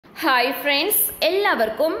Hi friends,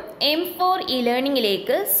 എല്ലാവർക്കും M4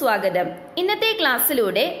 e-learningലേക്ക് സ്വാഗതം. ഇന്നത്തെ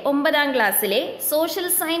ക്ലാസ്സിലൂടെ 9ാം ക്ലാസ്സിലെ സോഷ്യൽ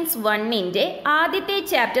സയൻസ് 1ന്റെ ആദ്യത്തെ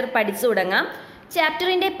ചാപ്റ്റർ പഠിച്ചു തുടങ്ങാം.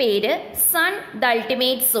 ചാപ്റ്ററിന്റെ പേര് സൺ ദ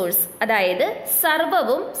അൾട്ടിമേറ്റ് സോഴ്സ്, അതായത്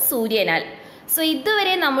സർവവും സൂര്യനാൽ. സോ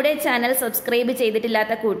ഇതുവരെ നമ്മുടെ ചാനൽ സബ്സ്ക്രൈബ്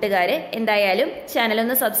ചെയ്തിട്ടില്ലാത്ത കൂട്ടുകാർ എന്തായാലും ചാനൽ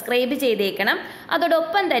ഒന്ന് സബ്സ്ക്രൈബ് ചെയ്തേക്കണം.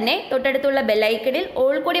 അതോടൊപ്പം തന്നെ തൊട്ടടുത്തുള്ള ബെല്ലൈക്കണിൽ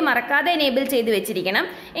ഓൾ കൂടി മറക്കാതെ എനേബിൾ ചെയ്ത് വെച്ചിരിക്കണം.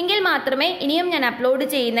 എങ്കിൽ മാത്രമേ ഇനിയും ഞാൻ അപ്ലോഡ്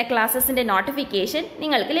ചെയ്യുന്ന ക്ലാസ്സസിന്റെ നോട്ടിഫിക്കേഷൻ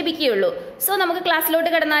നിങ്ങൾക്ക് ലഭിക്കുകയുള്ളൂ. സോ നമുക്ക് ക്ലാസ്സിലോട്ട്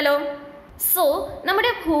കടന്നാലോ. സോ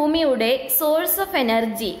നമ്മുടെ ഭൂമിയുടെ സോഴ്സ് ഓഫ്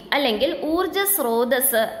എനർജി അല്ലെങ്കിൽ ഊർജ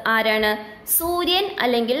സ്രോതസ് ആരാണ്? സൂര്യൻ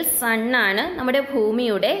അല്ലെങ്കിൽ സണ്ണാണ് നമ്മുടെ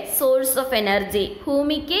ഭൂമിയുടെ സോഴ്സ് ഓഫ് എനർജി.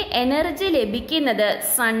 ഭൂമിക്ക് എനർജി ലഭിക്കുന്നത്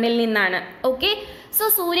സണ്ണിൽ നിന്നാണ്. ഓക്കെ, സോ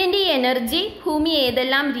സൂര്യന്റെ ഈ എനർജി ഭൂമി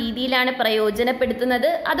ഏതെല്ലാം രീതിയിലാണ് പ്രയോജനപ്പെടുത്തുന്നത്,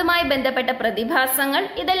 അതുമായി ബന്ധപ്പെട്ട പ്രതിഭാസങ്ങൾ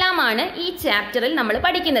ഇതെല്ലാമാണ് ഈ ചാപ്റ്ററിൽ നമ്മൾ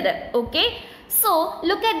പഠിക്കുന്നത്. Okay, so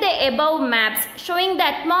look at the above maps showing the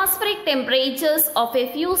atmospheric temperatures of a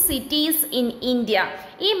few cities in India.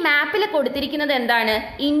 ഈ മാപ്പിൽ കൊടുത്തിരിക്കുന്നത് എന്താണ്?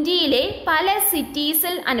 ഇന്ത്യയിലെ പല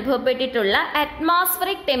സിറ്റീസിൽ അനുഭവപ്പെട്ടിട്ടുള്ള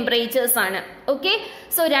അറ്റ്മോസ്ഫറിക് ടെമ്പറേച്ചേഴ്സ് ആണ്. ഓക്കെ,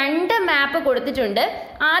 സോ രണ്ട് മാപ്പ് കൊടുത്തിട്ടുണ്ട്.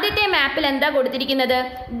 ആദ്യത്തെ മാപ്പിൽ എന്താ കൊടുത്തിരിക്കുന്നത്?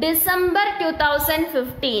 ഡിസംബർ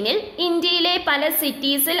 2015 ഇന്ത്യയിലെ പല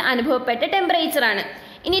സിറ്റീസിൽ അനുഭവപ്പെട്ട ടെമ്പറേച്ചർ ആണ്.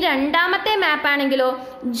 ഇനി രണ്ടാമത്തെ മാപ്പ് ആണെങ്കിലോ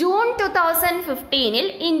ജൂൺ 2015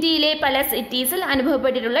 ഇന്ത്യയിലെ പല സിറ്റീസിൽ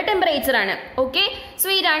അനുഭവപ്പെട്ടിട്ടുള്ള ടെമ്പറേച്ചർ ആണ്. ഓക്കെ, സോ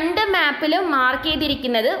ഈ രണ്ട് മാപ്പിലും മാർക്ക്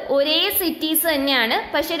ചെയ്തിരിക്കുന്നത് ഒരേ സിറ്റീസ് തന്നെയാണ്,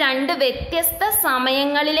 പക്ഷെ രണ്ട് വ്യത്യസ്ത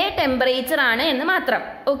സമയങ്ങളിലെ ടെമ്പറേച്ചർ ആണ് എന്ന് മാത്രം.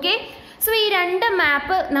 ഓക്കെ, സോ ഈ രണ്ട്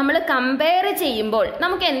മാപ്പ് നമ്മൾ കമ്പയർ ചെയ്യുമ്പോൾ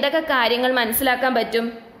നമുക്ക് എന്തൊക്കെ കാര്യങ്ങൾ മനസ്സിലാക്കാൻ പറ്റും?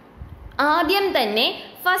 ആദ്യം തന്നെ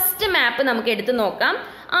ഫസ്റ്റ് മാപ്പ് നമുക്ക് എടുത്തു നോക്കാം.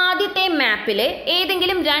 ആദ്യത്തെ മാപ്പില്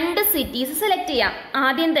ഏതെങ്കിലും രണ്ട് സിറ്റീസ് സെലക്ട് ചെയ്യാം.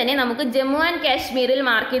 ആദ്യം തന്നെ നമുക്ക് ജമ്മു ആൻഡ് കാശ്മീരിൽ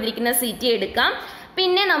മാർക്ക് ചെയ്തിരിക്കുന്ന സിറ്റി എടുക്കാം.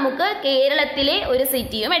 പിന്നെ നമുക്ക് കേരളത്തിലെ ഒരു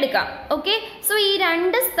സിറ്റിയും എടുക്കാം. ഓക്കെ, സോ ഈ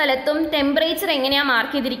രണ്ട് സ്ഥലത്തും ടെമ്പറേച്ചർ എങ്ങനെയാ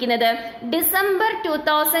മാർക്ക് ചെയ്തിരിക്കുന്നത്? ഡിസംബർ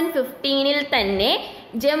 2015 തന്നെ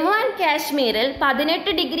ജമ്മു ആൻഡ് കാശ്മീരിൽ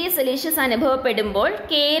 18 ഡിഗ്രി സെൽഷ്യസ് അനുഭവപ്പെടുമ്പോൾ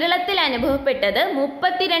കേരളത്തിൽ അനുഭവപ്പെട്ടത്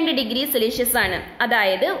 32 ഡിഗ്രി സെൽഷ്യസ് ആണ്.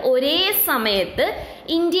 അതായത് ഒരേ സമയത്ത്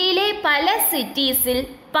ഇന്ത്യയിലെ പല സിറ്റീസിൽ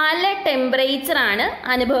പല ടെമ്പറേച്ചർ ആണ്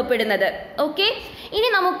അനുഭവപ്പെടുന്നത്. ഓക്കെ, ഇനി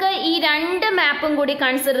നമുക്ക് ഈ രണ്ട് മാപ്പും കൂടി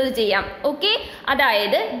കൺസിഡർ ചെയ്യാം. ഓക്കെ,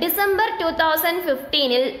 അതായത് ഡിസംബർ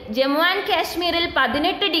 2015 ജമ്മു ആൻഡ് കാശ്മീരിൽ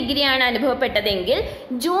 18 ഡിഗ്രിയാണ് അനുഭവപ്പെട്ടതെങ്കിൽ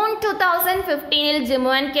ജൂൺ 2015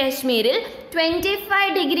 ജമ്മു ആൻഡ് കാശ്മീരിൽ 25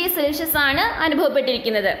 ഡിഗ്രി സെൽഷ്യസ് ആണ്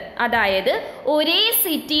അനുഭവപ്പെട്ടിരിക്കുന്നത്. അതായത് ഒരേ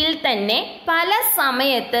സിറ്റിയിൽ തന്നെ പല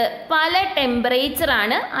സമയത്ത് പല ടെമ്പറേച്ചർ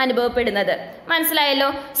ആണ് അനുഭവപ്പെടുന്നത്. മനസ്സിലായല്ലോ?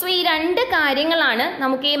 സോ ഈ രണ്ട് കാര്യങ്ങളാണ്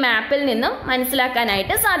നമുക്ക് ഈ മാപ്പിൽ നിന്നും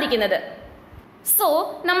മനസ്സിലാക്കാനായിട്ട് സാധിക്കുന്നത്. സോ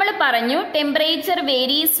നമ്മൾ പറഞ്ഞു temperature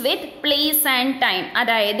varies with place and time,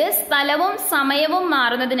 അതായത് സ്ഥലവും സമയവും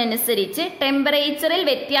മാറുന്നതിനനുസരിച്ച് ടെമ്പറേച്ചറിൽ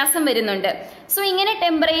വ്യത്യാസം വരുന്നുണ്ട്. സോ ഇങ്ങനെ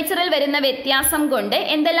ടെമ്പറേച്ചറിൽ വരുന്ന വ്യത്യാസം കൊണ്ട്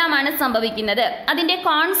എന്തെല്ലാമാണ് സംഭവിക്കുന്നത്, അതിന്റെ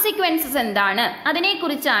കോൺസിക്വൻസസ് എന്താണ്,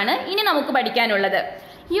 അതിനെക്കുറിച്ചാണ് ഇനി നമുക്ക് പഠിക്കാനുള്ളത്.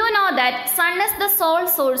 You know that sun is the sole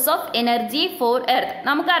source of energy for earth.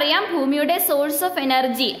 നമുക്കറിയാം ഭൂമിയുടെ സോഴ്സ് ഓഫ്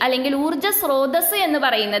എനർജി അല്ലെങ്കിൽ ഊർജ സ്രോതസ് എന്ന്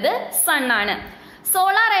പറയുന്നത് സൺ ആണ്.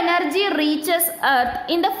 Solar energy reaches earth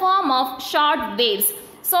in the form of short waves.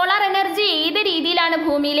 Solar energy ഏത് രീതിയിലാണ്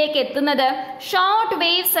ഭൂമിയിലേക്ക് എത്തുന്നത്? ഷോർട്ട്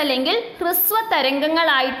വേവ്സ് അല്ലെങ്കിൽ ഹ്രസ്വ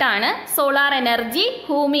തരംഗങ്ങളായിട്ടാണ് സോളാർ എനർജി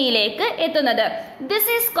ഭൂമിയിലേക്ക് എത്തുന്നത്.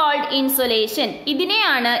 This is called insolation.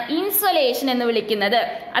 ഇതിനെയാണ് ഇൻസൊലേഷൻ എന്ന് വിളിക്കുന്നത്.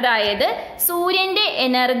 അതായത് സൂര്യന്റെ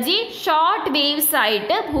എനർജി ഷോർട്ട് വേവ്സ്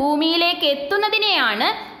ആയിട്ട് ഭൂമിയിലേക്ക് എത്തുന്നതിനെയാണ്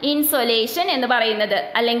ഇൻസൊലേഷൻ എന്ന് പറയുന്നത്.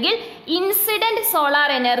 അല്ലെങ്കിൽ ഇൻസിഡന്റ്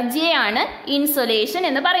സോളാർ എനർജിയെയാണ് ഇൻസൊലേഷൻ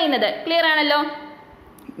എന്ന് പറയുന്നത്. ക്ലിയർ ആണല്ലോ?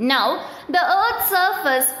 Now, the Earth's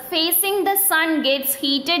surface facing the sun gets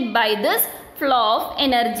heated by this flow of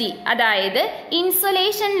energy. അതായത്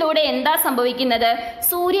ഇൻസൊലേഷനിലൂടെ എന്താ സംഭവിക്കുന്നത്?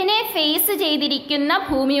 സൂര്യനെ ഫേസ് ചെയ്തിരിക്കുന്ന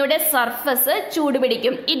ഭൂമിയുടെ surface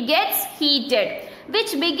ചൂടുപിടിക്കും. It gets heated,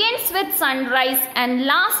 which begins with sunrise and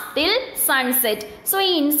lasts till sunset. So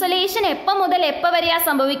ഈ ഇൻസൊലേഷൻ എപ്പോൾ മുതൽ എപ്പോൾ വരെയാ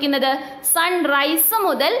സംഭവിക്കുന്നത്? സൺറൈസ്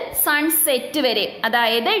മുതൽ സൺസെറ്റ് വരെ,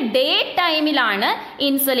 അതായത് ഡേ ടൈമിലാണ്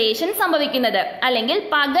ഇൻസൊലേഷൻ സംഭവിക്കുന്നത്. അല്ലെങ്കിൽ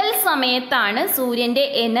പകൽ സമയത്താണ് സൂര്യന്റെ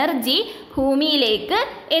എനർജി ഭൂമിയിലേക്ക്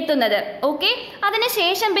എത്തുന്നത്. ഓക്കെ,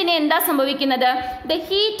 അതിനുശേഷം പിന്നെ എന്താ സംഭവിക്കുന്നത്? The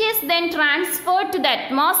heat is then transferred to the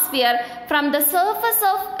atmosphere from the surface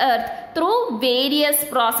of earth through various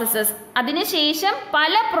processes. അതിനുശേഷം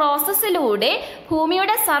പല പ്രോസസ്സിലൂടെ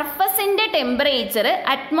ഭൂമിയുടെ സർഫസിന്റെ ടെമ്പറേച്ചർ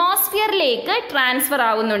അറ്റ്മോസ്ഫിയറിലേക്ക് ട്രാൻസ്ഫർ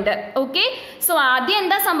ആവുന്നുണ്ട്. ഓക്കെ, സോ ആദ്യം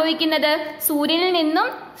എന്താ സംഭവിക്കുന്നത്? സൂര്യനിൽ നിന്നും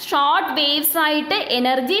ഷോർട്ട് വേവ്സ് ആയിട്ട്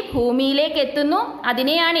എനർജി ഭൂമിയിലേക്ക് എത്തുന്നു.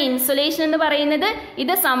 അതിനെയാണ് ഇൻസുലേഷൻ എന്ന് പറയുന്നത്.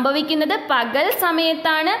 ഇത് സംഭവിക്കുന്നത് പകൽ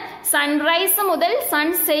സമയത്താണ്. എന്താണ്? സൺറൈസ് മുതൽ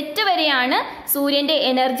സൺസെറ്റ് വരെയാണ് സൂര്യന്റെ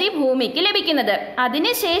എനർജി ഭൂമിക്ക് ലഭിക്കുന്നത്.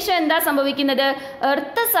 അതിനുശേഷം എന്താ സംഭവിക്കുന്നത്?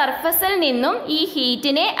 എർത്ത് സർഫസിൽ നിന്നും ഈ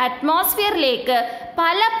ഹീറ്റിനെ അറ്റ്മോസ്ഫിയറിലേക്ക്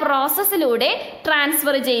പല പ്രോസസ്സിലൂടെ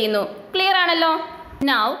ട്രാൻസ്ഫർ ചെയ്യുന്നു. ക്ലിയർ ആണല്ലോ?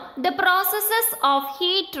 Now, the processes of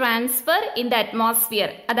heat transfer in the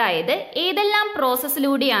atmosphere. അതായത് ഏതെല്ലാം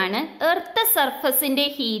പ്രോസസ്സിലൂടെയാണ് എർത്ത് സർഫസിന്റെ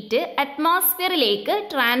ഹീറ്റ് അറ്റ്മോസ്ഫിയറിലേക്ക്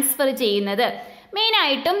ട്രാൻസ്ഫർ ചെയ്യുന്നത്?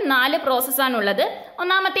 മെയിനായിട്ടും 4 പ്രോസസ്സാണുള്ളത്.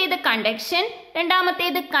 ഒന്നാമത്തേത് കണ്ടക്ഷൻ,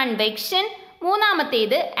 രണ്ടാമത്തേത് കൺവെക്ഷൻ,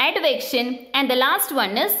 മൂന്നാമത്തേത് advection and the last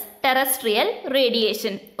one is terrestrial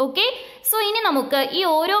radiation. Okay, so ഇനി നമുക്ക് ഈ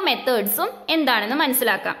ഓരോ മെത്തേഡ്സും എന്താണെന്ന്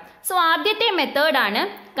മനസ്സിലാക്കാം. സോ ആദ്യത്തെ മെത്തേഡാണ്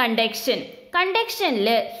conduction. കണ്ടക്ഷനിൽ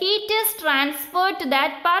heat is transferred to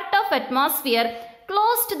that part of atmosphere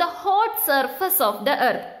close to the hot surface of the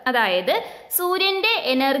earth. അതായത് സൂര്യന്റെ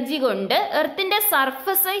എനർജി കൊണ്ട് എർത്തിന്റെ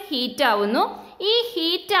സർഫസ് ഹീറ്റ് ആവുന്നു. ഈ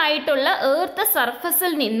ഹീറ്റ് ആയിട്ടുള്ള എർത്ത്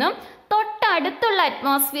സർഫസിൽ നിന്നും തൊട്ടടുത്തുള്ള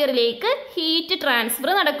അറ്റ്മോസ്ഫിയറിലേക്ക് ഹീറ്റ് ട്രാൻസ്ഫർ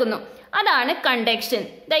നടക്കുന്നു. അതാണ് കണ്ടക്ഷൻ.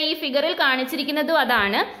 ഈ ഫിഗറിൽ കാണിച്ചിരിക്കുന്നതും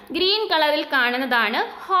അതാണ്. ഗ്രീൻ കളറിൽ കാണുന്നതാണ്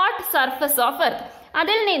ഹോട്ട് സർഫസ് ഓഫ് എർത്ത്.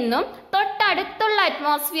 അതിൽ നിന്നും തൊട്ടടുത്തുള്ള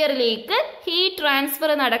അറ്റ്മോസ്ഫിയറിലേക്ക് ഹീറ്റ് ട്രാൻസ്ഫർ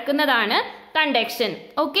നടക്കുന്നതാണ് കണ്ടക്ഷൻ.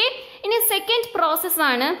 ഓക്കെ, ഇനി സെക്കൻഡ് പ്രോസസ്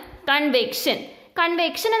ആണ് കൺവെക്ഷൻ.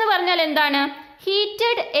 കൺവെക്ഷൻ എന്ന് പറഞ്ഞാൽ എന്താണ്?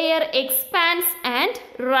 Heated air expanse and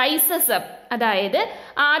rises up. അതായത്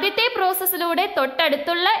ആദ്യത്തെ പ്രോസസ്സിലൂടെ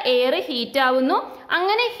തൊട്ടടുത്തുള്ള എയർ ഹീറ്റ് ആവുന്നു.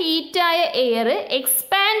 അങ്ങനെ ഹീറ്റായ എയർ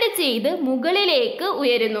എക്സ്പാൻഡ് ചെയ്ത് മുകളിലേക്ക്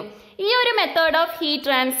ഉയരുന്നു. ഈ ഒരു മെത്തേഡ് ഓഫ് ഹീറ്റ്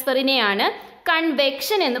ട്രാൻസ്ഫറിനെയാണ്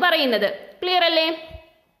കൺവെക്ഷൻ എന്ന് പറയുന്നത്. ക്ലിയർ അല്ലേ?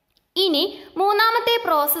 ഇനി മൂന്നാമത്തെ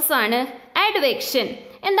പ്രോസസ്സാണ് അഡ്വെക്ഷൻ.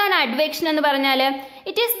 എന്താണ് അഡ്വെക്ഷൻ എന്ന് പറഞ്ഞാൽ?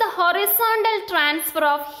 It is the horizontal transfer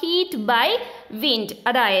of heat by wind.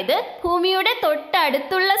 അതായത് ഭൂമിയുടെ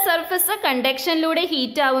തൊട്ടടുത്തുള്ള സർഫസ് കണ്ടക്ഷനിലൂടെ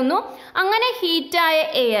ഹീറ്റ് ആവുന്നു. അങ്ങനെ ഹീറ്റായ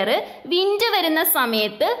എയർ വിൻഡ് വരുന്ന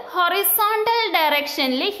സമയത്ത് ഹൊറിസോണ്ടൽ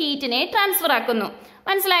ഡയറക്ഷനിൽ ഹീറ്റിനെ ട്രാൻസ്ഫർ ആക്കുന്നു.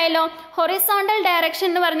 മനസ്സിലായല്ലോ? ഹൊറിസോണ്ടൽ ഡയറക്ഷൻ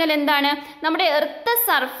എന്ന് പറഞ്ഞാൽ എന്താണ്? നമ്മുടെ എർത്ത്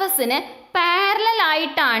സർഫസിന് പാരലൽ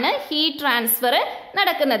ആയിട്ടാണ് ഹീറ്റ് ട്രാൻസ്ഫർ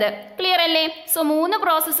നടക്കുന്നത്. ക്ലിയർ അല്ലേ? സോ 3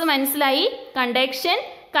 പ്രോസസ്സ് മനസ്സിലായി: കണ്ടക്ഷൻ,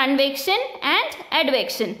 കൺവെക്ഷൻ ആൻഡ്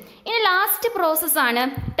അഡ്വെക്ഷൻ. ഇനി ലാസ്റ്റ് പ്രോസസ് ആണ്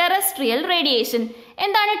ടെറസ്ട്രിയൽ റേഡിയേഷൻ.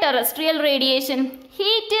 എന്താണ് terrestrial radiation?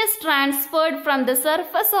 Heat is transferred from the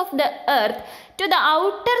surface of the earth to the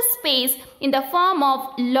outer space in the form of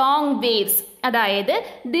long waves. അതായത്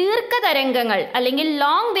ദീർഘതരംഗങ്ങൾ അല്ലെങ്കിൽ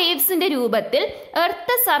long വേവ്സിന്റെ രൂപത്തിൽ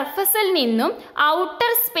earth സർഫസിൽ നിന്നും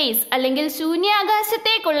outer space അല്ലെങ്കിൽ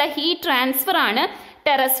ശൂന്യാകാശത്തേക്കുള്ള heat transfer ആണ്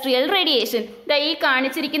terrestrial radiation. ഈ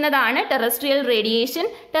കാണിച്ചിരിക്കുന്നതാണ് terrestrial radiation.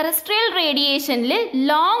 Terrestrial റേഡിയേഷനിൽ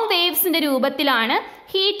long വേവ്സിന്റെ രൂപത്തിലാണ്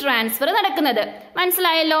heat transfer നടക്കുന്നത്.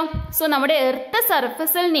 മനസ്സിലായല്ലോ? സോ നമ്മുടെ എർത്ത്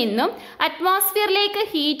സർഫസിൽ നിന്നും അറ്റ്മോസ്ഫിയറിലേക്ക്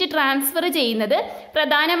ഹീറ്റ് ട്രാൻസ്ഫർ ചെയ്യുന്നത്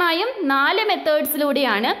പ്രധാനമായും 4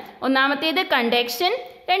 മെത്തേഡ്സിലൂടെയാണ്. ഒന്നാമത്തേത് കണ്ടക്ഷൻ,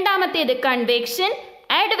 രണ്ടാമത്തേത് convection,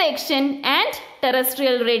 advection and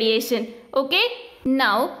terrestrial radiation. Okay,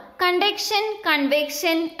 now conduction,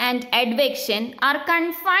 convection and advection are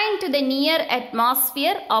confined to the near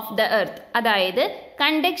atmosphere of the earth. അതായത്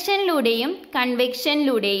കണ്ടക്ഷനിലൂടെയും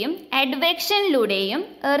കൺവെക്ഷനിലൂടെയും അഡ്വെക്ഷനിലൂടെയും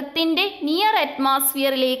എർത്തിന്റെ നിയർ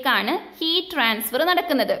അറ്റ്മോസ്ഫിയറിലേക്കാണ് ഹീറ്റ് ട്രാൻസ്ഫർ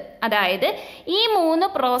നടക്കുന്നത്. അതായത് ഈ 3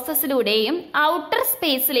 പ്രോസസ്സിലൂടെയും ഔട്ടർ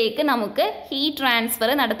സ്പേസിലേക്ക് നമുക്ക് ഹീറ്റ്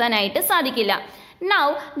ട്രാൻസ്ഫർ നടത്താനായിട്ട് സാധിക്കില്ല. Now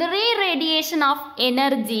the re-radiation of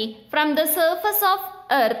energy from the surface of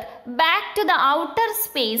earth back to the outer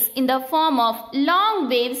space in the form of long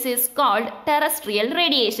waves is called terrestrial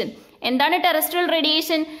radiation. എന്താണ് terrestrial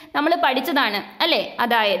radiation? നമ്മൾ പഠിച്ചതാണ് അല്ലേ?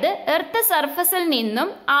 അതായത് എർത്ത് സർഫസിൽ നിന്നും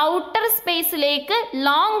ഔട്ടർ സ്പേസിലേക്ക്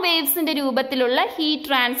ലോങ് വേവ്സിന്റെ രൂപത്തിലുള്ള ഹീറ്റ്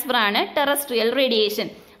ട്രാൻസ്ഫർ ആണ് terrestrial radiation.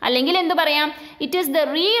 അല്ലെങ്കിൽ എന്ത് പറയാം? It is the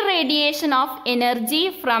റീറേഡിയേഷൻ of energy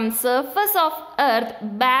from surface of earth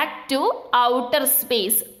back to outer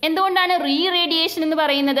space. എന്തുകൊണ്ടാണ് റീറേഡിയേഷൻ എന്ന്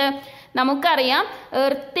പറയുന്നത്? നമുക്കറിയാം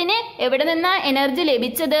എർത്തിന് എവിടെ നിന്നാ എനർജി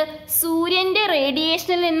ലഭിച്ചത്? സൂര്യന്റെ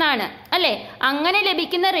റേഡിയേഷനിൽ നിന്നാണ് അല്ലെ? അങ്ങനെ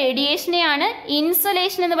ലഭിക്കുന്ന റേഡിയേഷനെയാണ്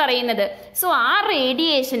ഇൻസൊലേഷൻ എന്ന് പറയുന്നത്. സോ ആ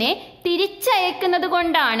റേഡിയേഷനെ തിരിച്ചയക്കുന്നത്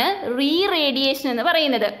കൊണ്ടാണ് റീറേഡിയേഷൻ എന്ന്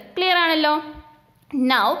പറയുന്നത്. ക്ലിയർ ആണല്ലോ?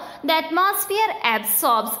 Now the atmosphere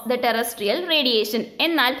absorbs the terrestrial radiation.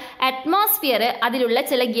 എന്നാൽ അറ്റ്മോസ്ഫിയർ അതിലുള്ള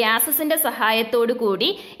ചില ഗ്യാസസിന്റെ സഹായത്തോടു കൂടി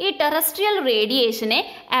ഈ ടെറസ്ട്രിയൽ റേഡിയേഷനെ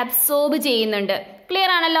അബ്സോർബ് ചെയ്യുന്നുണ്ട്.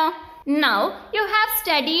 ക്ലിയർ ആണല്ലോ? Now you have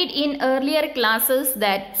studied in earlier classes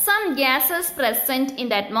that some gases present in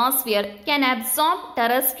the atmosphere can absorb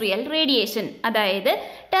terrestrial radiation. അതായത്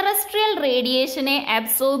ടെറസ്ട്രിയൽ റേഡിയേഷനെ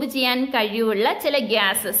അബ്സോർബ് ചെയ്യാൻ കഴിവുള്ള ചില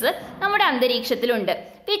ഗ്യാസസ് നമ്മുടെ അന്തരീക്ഷത്തിലുണ്ട്.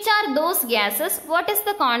 Which are those gases? What is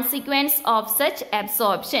the consequence of such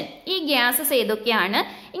absorption? ഈ gases ഏതൊക്കെയാണ്?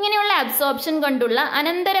 ഇങ്ങനെയുള്ള absorption കൊണ്ടുള്ള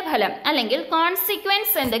അനന്തരഫലം അല്ലെങ്കിൽ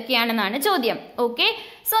കോൺസിക്വൻസ് എന്തൊക്കെയാണെന്നാണ് ചോദ്യം. ഓക്കെ,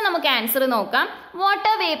 സോ നമുക്ക് ആൻസർ നോക്കാം.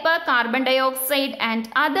 Water vapour, carbon dioxide and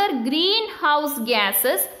other green house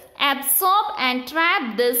gases absorb and trap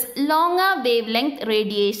this longer wavelength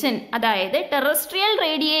radiation. അതായത് terrestrial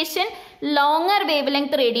radiation longer wave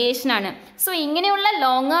length radiation ആണ്. സോ ഇങ്ങനെയുള്ള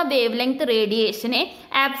ലോങ്ങർ വേവ് ലെങ്ത് റേഡിയേഷനെ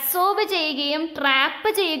അബ്സോർബ് ചെയ്യുകയും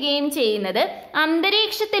trap ചെയ്യുകയും ചെയ്യുന്നത്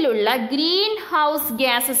അന്തരീക്ഷത്തിലുള്ള green house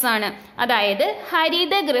gases ആണ്, അതായത്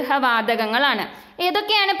ഹരിതഗൃഹവാതകങ്ങളാണ്.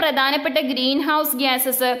 ഏതൊക്കെയാണ് പ്രധാനപ്പെട്ട green house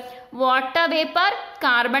gases? Water vapour,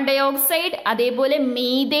 carbon dioxide, അതേപോലെ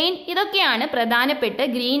മീഥെയ്ൻ, ഇതൊക്കെയാണ് പ്രധാനപ്പെട്ട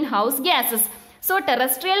green house gases. So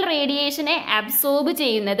terrestrial റേഡിയേഷനെ absorb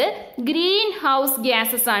ചെയ്യുന്നത് ഗ്രീൻ ഹൗസ്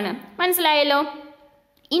ഗ്യാസസ് ആണ്. മനസ്സിലായല്ലോ?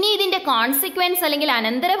 ഇനി ഇതിന്റെ കോൺസിക്വൻസ് അല്ലെങ്കിൽ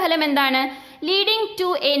അനന്തരഫലം എന്താണ്? Leading to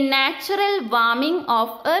A natural warming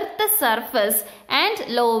of earth surface and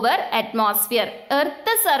lower atmosphere.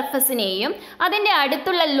 Earth സർഫസിനെയും അതിന്റെ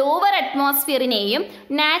അടുത്തുള്ള ലോവർ അറ്റ്മോസ്ഫിയറിനെയും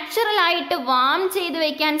നാച്ചുറൽ ആയിട്ട് വാം ചെയ്തു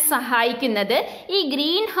വെക്കാൻ സഹായിക്കുന്നത് ഈ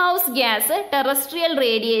green house gas terrestrial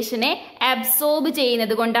റേഡിയേഷനെ absorb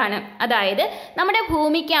ചെയ്യുന്നത് കൊണ്ടാണ്. അതായത് നമ്മുടെ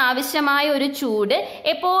ഭൂമിക്ക് ആവശ്യമായ ഒരു ചൂട്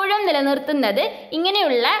എപ്പോഴും നിലനിർത്തുന്നത്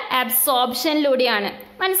ഇങ്ങനെയുള്ള അബ്സോർപ്ഷനിലൂടെയാണ്.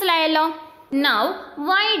 മനസ്സിലായല്ലോ? Now,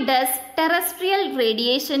 why does terrestrial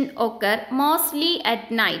radiation occur mostly at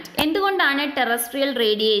night? എന്തുകൊണ്ടാണ് ടെറസ്ട്രിയൽ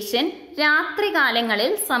റേഡിയേഷൻ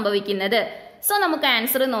രാത്രികാലങ്ങളിൽ സംഭവിക്കുന്നത്? സോ നമുക്ക്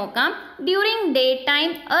ആൻസർ നോക്കാം. During day time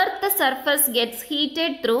earth surface gets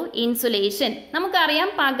heated through insulation. നമുക്കറിയാം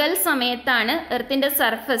പകൽ സമയത്താണ് എർത്തിന്റെ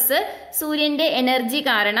സർഫസ് സൂര്യന്റെ എനർജി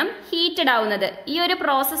കാരണം ഹീറ്റഡ് ആവുന്നത്. ഈ ഒരു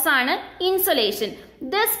പ്രോസസ്സാണ് insulation.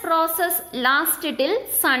 This process last till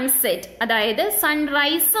sunset. അതായത്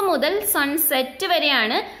സൺറൈസ് മുതൽ സൺസെറ്റ്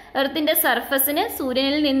വരെയാണ് എർത്തിന്റെ സർഫസിന്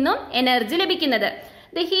സൂര്യനിൽ നിന്നും എനർജി ലഭിക്കുന്നത്.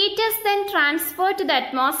 The heat is then transferred to the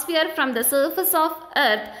atmosphere from the surface of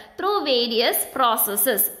Earth through various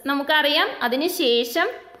processes. നമുക്കറിയാം അതിനുശേഷം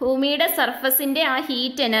ഭൂമിയുടെ സർഫസിന്റെ ആ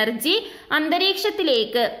ഹീറ്റ് എനർജി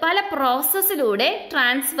അന്തരീക്ഷത്തിലേക്ക് പല പ്രോസസ്സിലൂടെ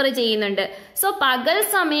ട്രാൻസ്ഫർ ചെയ്യുന്നുണ്ട്. സോ പകൽ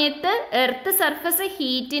സമയത്ത് എർത്ത് സർഫസ്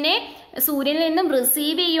ഹീറ്റിനെ സൂര്യനിൽ നിന്നും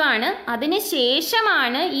റിസീവ് ചെയ്യുവാണ്.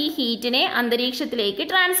 അതിനുശേഷമാണ് ഈ ഹീറ്റിനെ അന്തരീക്ഷത്തിലേക്ക്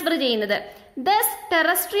ട്രാൻസ്ഫർ ചെയ്യുന്നത്. Thus,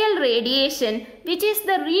 terrestrial radiation, which is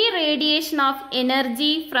the re-radiation of energy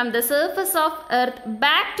from the surface of Earth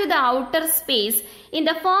back to the outer space in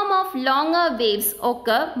the form of longer waves,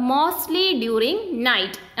 occur mostly during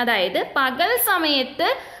night. അതായത് പകൽ സമയത്ത്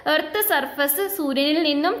earth surface സൂര്യനിൽ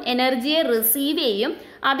നിന്നും എനർജിയെ receive ചെയ്യും.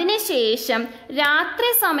 അതിനുശേഷം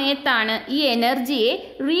രാത്രി സമയത്താണ് ഈ എനർജിയെ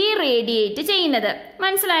റീറേഡിയേറ്റ് ചെയ്യുന്നത്.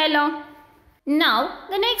 മനസ്സിലായല്ലോ? Now,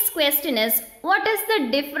 the next question is, what is the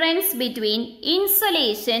difference between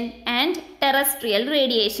insolation and terrestrial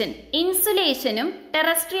radiation? ഇൻസുലേഷനും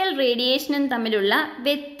terrestrial റേഡിയേഷനും തമ്മിലുള്ള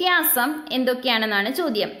വ്യത്യാസം എന്തൊക്കെയാണെന്നാണ്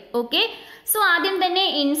ചോദ്യം. ഓക്കെ, സോ ആദ്യം തന്നെ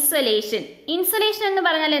ഇൻസുലേഷൻ. ഇൻസുലേഷൻ എന്ന്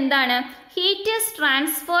പറഞ്ഞാൽ എന്താണ്? Heat is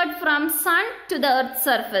transferred from sun to the earth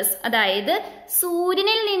surface. അതായത്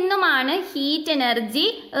സൂര്യനിൽ നിന്നുമാണ് ഹീറ്റ് എനർജി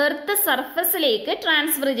എർത്ത് സർഫസിലേക്ക്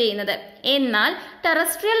ട്രാൻസ്ഫർ ചെയ്യുന്നത്. എന്നാൽ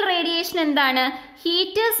ടെറസ്ട്രിയൽ റേഡിയേഷൻ എന്താണ്?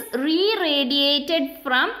 Heat is റീറേഡിയേറ്റഡ്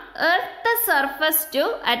from earth surface to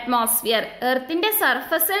atmosphere. എർത്തിന്റെ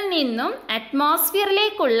സർഫസിൽ നിന്നും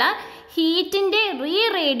അറ്റ്മോസ്ഫിയറിലേക്കുള്ള ഹീറ്റിന്റെ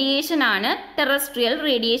റീറേഡിയേഷൻ ആണ് ടെറസ്ട്രിയൽ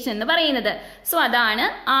റേഡിയേഷൻ എന്ന് പറയുന്നത്. സോ അതാണ്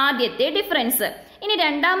ആദ്യത്തെ ഡിഫറൻസ്. ഇനി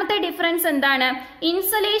രണ്ടാമത്തെ ഡിഫറൻസ് എന്താണ്?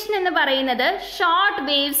 ഇൻസുലേഷൻ എന്ന് പറയുന്നത് ഷോർട്ട്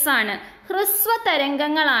വേവ്സ് ആണ്, ഹ്രസ്വ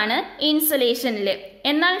തരംഗങ്ങളാണ് ഇൻസുലേഷനിൽ.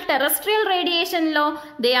 എന്നാൽ terrestrial റേഡിയേഷനിലോ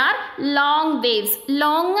they are long waves.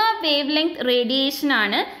 Longer wave length radiation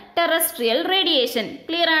ആണ് ടെറസ്ട്രിയൽ റേഡിയേഷൻ.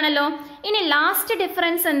 ക്ലിയർ ആണല്ലോ? ഇനി ലാസ്റ്റ്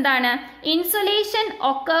ഡിഫറൻസ് എന്താണ്? Insulation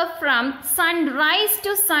occur from sunrise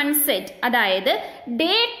to sunset. അതായത്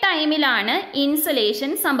ഡേ ടൈമിലാണ്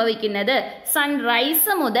ഇൻസുലേഷൻ സംഭവിക്കുന്നത്,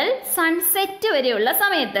 സൺറൈസ് മുതൽ സൺസെറ്റ് വരെയുള്ള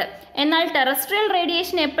സമയത്ത്. എന്നാൽ ടെറസ്ട്രിയൽ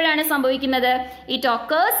റേഡിയേഷൻ എപ്പോഴാണ് സംഭവിക്കുന്നത്? It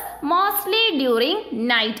occurs mostly during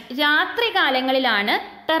night. രാത്രി കാലങ്ങളിലാണ്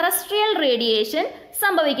ടെറസ്ട്രിയൽ റേഡിയേഷൻ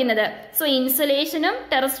സംഭവിക്കുന്നത്. സോ ഇൻസുലേഷനും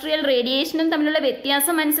ടെറസ്ട്രിയൽ റേഡിയേഷനും തമ്മിലുള്ള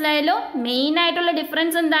വ്യത്യാസം മനസ്സിലായല്ലോ? മെയിൻ ആയിട്ടുള്ള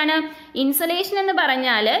ഡിഫറൻസ് എന്താണ്? ഇൻസുലേഷൻ എന്ന്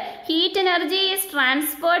പറഞ്ഞാൽ heat energy is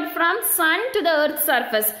transferred from sun to the earth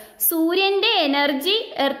surface. സൂര്യന്റെ എനർജി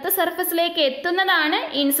എർത്ത് സർഫസിലേക്ക് എത്തുന്നതാണ്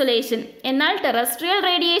ഇൻസുലേഷൻ. എന്നാൽ ടെറസ്ട്രിയൽ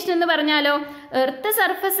റേഡിയേഷൻ എന്ന് പറഞ്ഞാലോ എർത്ത്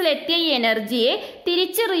സർഫസിൽ എത്തിയ ഈ എനർജിയെ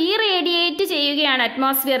തിരിച്ച് റീറേഡിയേറ്റ് ചെയ്യുകയാണ്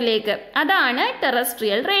അറ്റ്മോസ്ഫിയറിലേക്ക്. അതാണ്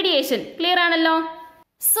ടെറസ്ട്രിയൽ റേഡിയേഷൻ. ക്ലിയർ ആണല്ലോ?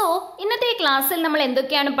 സോ ഇന്നത്തെ ക്ലാസ്സിൽ നമ്മൾ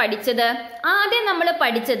എന്തൊക്കെയാണ് പഠിച്ചത്? ആദ്യം നമ്മൾ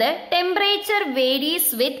പഠിച്ചത് temperature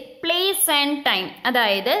varies with place and time.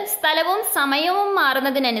 അതായത് സ്ഥലവും സമയവും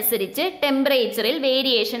മാറുന്നതിനനുസരിച്ച് ടെമ്പറേച്ചറിൽ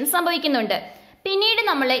വേരിയേഷൻ സംഭവിക്കുന്നുണ്ട്. പിന്നീട്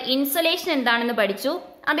നമ്മൾ ഇൻസുലേഷൻ എന്താണെന്ന് പഠിച്ചു.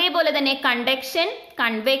 അതേപോലെ തന്നെ conduction,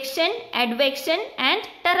 convection, advection and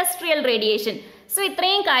terrestrial radiation. So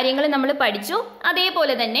ഇത്രയും കാര്യങ്ങൾ നമ്മൾ പഠിച്ചു.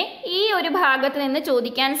 അതേപോലെ തന്നെ ഈ ഒരു ഭാഗത്ത് നിന്ന്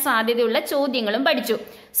ചോദിക്കാൻ സാധ്യതയുള്ള ചോദ്യങ്ങളും പഠിച്ചു.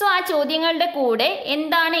 സോ ആ ചോദ്യങ്ങളുടെ കൂടെ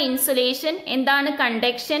എന്താണ് ഇൻസുലേഷൻ, എന്താണ്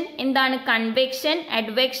കണ്ടക്ഷൻ, എന്താണ് കൺവെക്ഷൻ,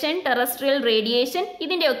 അഡ്വെക്ഷൻ, ടെറസ്ട്രിയൽ റേഡിയേഷൻ,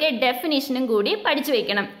 ഇതിൻ്റെയൊക്കെ ഡെഫിനിഷനും കൂടി പഠിച്ചു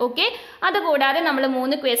വെക്കണം. ഓക്കെ, അതുകൂടാതെ നമ്മൾ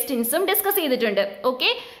 3 ക്വസ്റ്റ്യൻസും ഡിസ്കസ് ചെയ്തിട്ടുണ്ട്.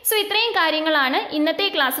 ഓക്കെ, സോ ഇത്രയും കാര്യങ്ങളാണ് ഇന്നത്തെ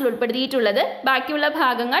ക്ലാസ്സിൽ ഉൾപ്പെടുത്തിയിട്ടുള്ളത്. ബാക്കിയുള്ള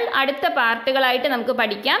ഭാഗങ്ങൾ അടുത്ത പാർട്ടുകളായിട്ട് നമുക്ക്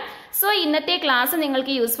പഠിക്കാം. സോ ഇന്നത്തെ ക്ലാസ്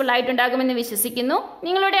നിങ്ങൾക്ക് യൂസ്ഫുൾ ആയിട്ടുണ്ടാകുമെന്ന് വിശ്വസിക്കുന്നു.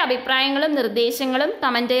 നിങ്ങളുടെ അഭിപ്രായങ്ങളും നിർദ്ദേശങ്ങളും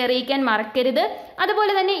കമൻറ്റായി അറിയിക്കാൻ മറക്കരുത്.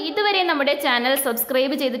 അതുപോലെ തന്നെ ഇതുവരെ നമ്മുടെ ചാനൽ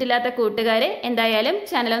സബ്സ്ക്രൈബ് ചെയ്തിട്ടില്ലാത്ത കൂട്ടുകാരെ എന്തായാലും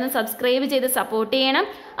ചാനൽ ഒന്ന് സബ്സ്ക്രൈബ് ചെയ്ത് സപ്പോർട്ട് ചെയ്യണം.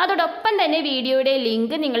 അതോടൊപ്പം തന്നെ വീഡിയോയുടെ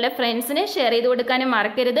ലിങ്ക് നിങ്ങളുടെ ഫ്രണ്ട്സിന് ഷെയർ ചെയ്ത് കൊടുക്കാനും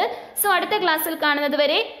മറക്കരുത്. സോ അടുത്ത ക്ലാസ്സിൽ കാണുന്നത്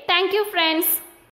വരെ താങ്ക് യു ഫ്രണ്ട്സ്.